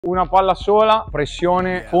Una palla sola,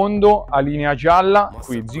 pressione fondo a linea gialla,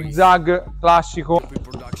 qui zig-zag classico.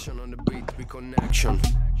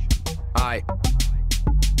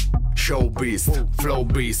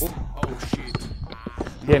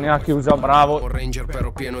 Viene la chiusa, bravo. Ranger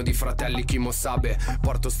però pieno di fratelli Kimosabe.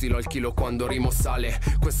 Porto stilo al chilo quando rimo sale.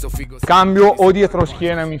 Questo figo. Cambio o dietro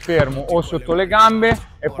schiena, mi fermo, o sotto le gambe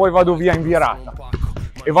e poi vado via in virata.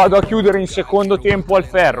 E vado a chiudere in secondo tempo al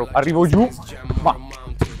ferro. Arrivo giù, ma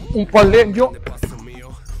un palleggio.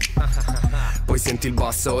 Poi senti il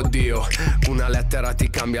basso, oddio. Una lettera ti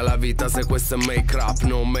cambia la vita se questo è make up.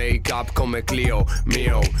 No make up come Clio.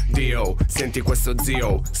 Mio Dio, senti questo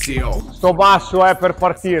zio. Sto basso è per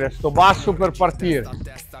partire, sto basso per partire.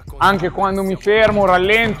 Anche quando mi fermo,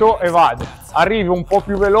 rallento e vado. Arrivo un po'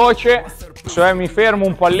 più veloce, cioè mi fermo,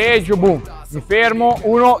 un palleggio, boom. Mi fermo,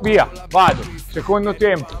 uno, via, vado. Secondo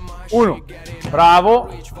tempo, uno, bravo,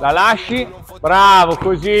 la lasci, bravo,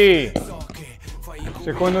 così.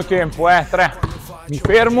 Secondo tempo, 3, mi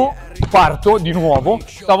fermo, parto di nuovo.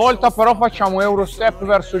 Stavolta però facciamo Eurostep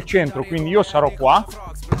verso il centro, quindi io sarò qua.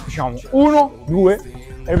 Facciamo 1, 2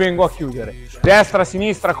 e vengo a chiudere. Destra,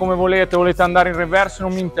 sinistra, come volete, volete andare in reverse,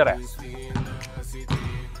 non mi interessa.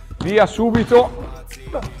 Via subito.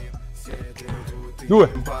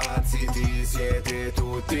 2. Impazziti, siete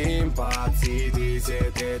tutti impazziti,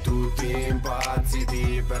 siete tutti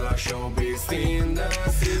impazziti per la showbiz in the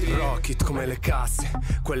city. Rocket come le casse,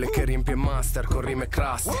 quelle che riempie master con rime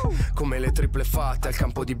crasse, come le triple fatte al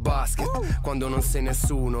campo di basket. Quando non sei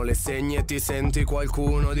nessuno, le segni e ti senti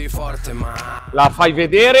qualcuno di forte, ma la fai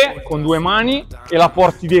vedere con 2 mani e la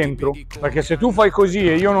porti dentro, perché se tu fai così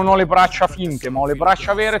e io non ho le braccia finte ma ho le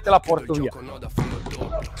braccia vere, te la porto via.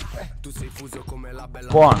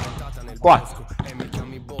 Buono. 4.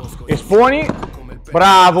 Esponi,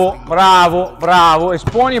 bravo, bravo, bravo,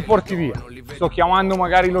 esponi e porti via. Sto chiamando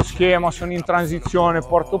magari lo schema, sono in transizione,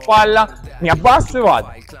 porto palla, mi abbasso e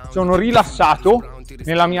vado. Sono rilassato,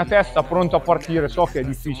 nella mia testa pronto a partire, so che è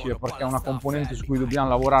difficile perché è una componente su cui dobbiamo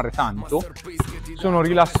lavorare tanto. Sono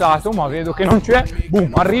rilassato, ma vedo che non c'è,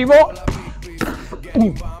 boom, arrivo,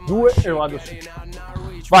 1, 2 e vado su.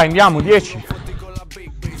 Vai, andiamo, 10.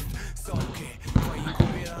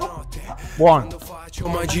 Buono.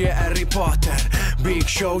 Magie Harry Potter, Big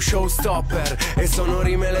Show, Showstopper. E sono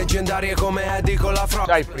rime leggendarie come Eddie con la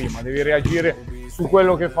frotta. Sai, prima devi reagire su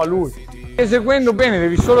quello che fa lui. Eseguendo bene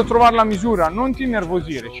devi solo trovare la misura, non ti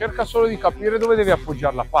innervosire, cerca solo di capire dove devi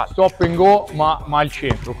appoggiare la palla. Stop and go ma al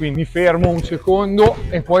centro, quindi mi fermo un secondo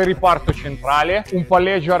e poi riparto centrale, un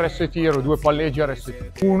palleggio RS tiro, 2 palleggi RS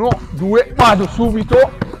tiro, 1, 2, vado subito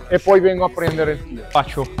e poi vengo a prendere il tiro.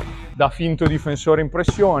 Faccio da finto difensore in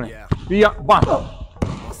pressione, via, bam!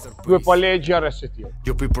 2 palleggi RS tiro.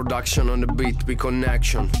 UP production on the beat, be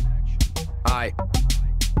connection.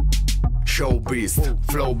 Show beast,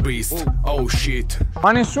 flow beast, oh shit.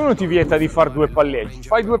 Ma nessuno ti vieta di fare 2 palleggi,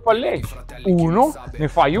 fai 2 palleggi, uno, ne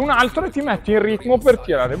fai un altro e ti metti in ritmo per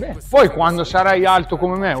tirare bene. Poi quando sarai alto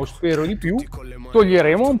come me, o spero di più,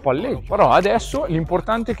 toglieremo un palleggio. Però adesso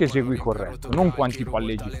l'importante è che esegui corretto, non quanti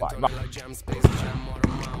palleggi fai. Va.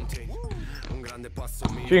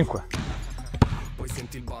 5.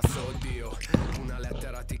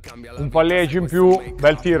 Un palleggio in più,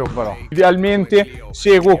 bel tiro però. Idealmente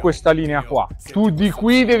seguo questa linea qua. Tu di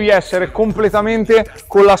qui devi essere completamente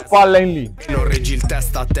con la spalla in linea. Non reggi il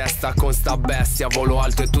testa a testa con sta bestia, volo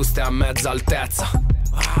alto e tu stai a mezza altezza.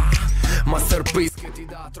 Masterpiece che ti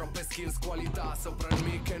dà troppe skills, qualità sopra il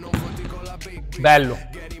mic e non conti con la big. Bello.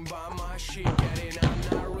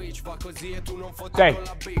 6.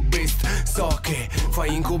 So che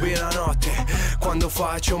fai incubi la notte quando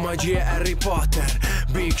faccio magie Harry Potter,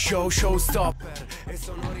 Big Show, Showstopper. E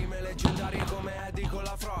sono rime leggendarie come Eddie con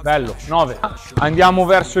la frotta. Bello. 9. Andiamo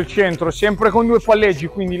verso il centro, sempre con 2 palleggi,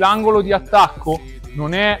 quindi l'angolo di attacco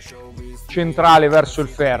non è centrale verso il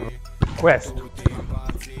ferro. Questo.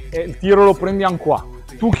 E il tiro lo prendiamo qua.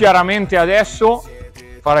 Tu chiaramente adesso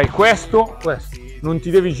farai questo, questo. Non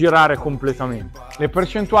ti devi girare completamente. Le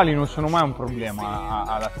percentuali non sono mai un problema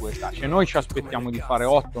alla tua età. Cioè noi ci aspettiamo di fare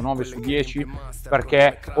 8, 9 su 10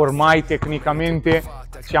 perché ormai tecnicamente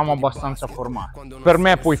siamo abbastanza formati. Per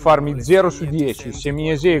me puoi farmi 0 su 10, se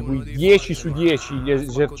mi esegui 10 su 10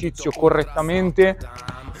 l'esercizio correttamente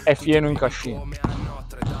è fieno in cascina.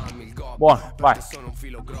 Buono, vai.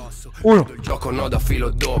 1. Gioco no da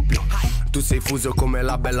filo doppio. Tu sei fuso come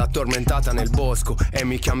la bella tormentata nel bosco e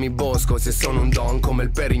mi chiami Bosco. Se sono un don come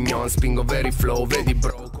il Perignon, spingo veri flow, vedi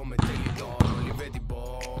bro come te li dono, li vedi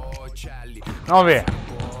boccelli. 9.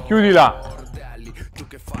 Chiudi là. Tu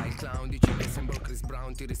che fai il clown, dici che sembro Chris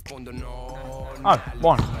Brown, ti rispondo no.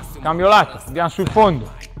 Buono. Cambio lato, andiamo sul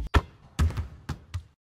fondo.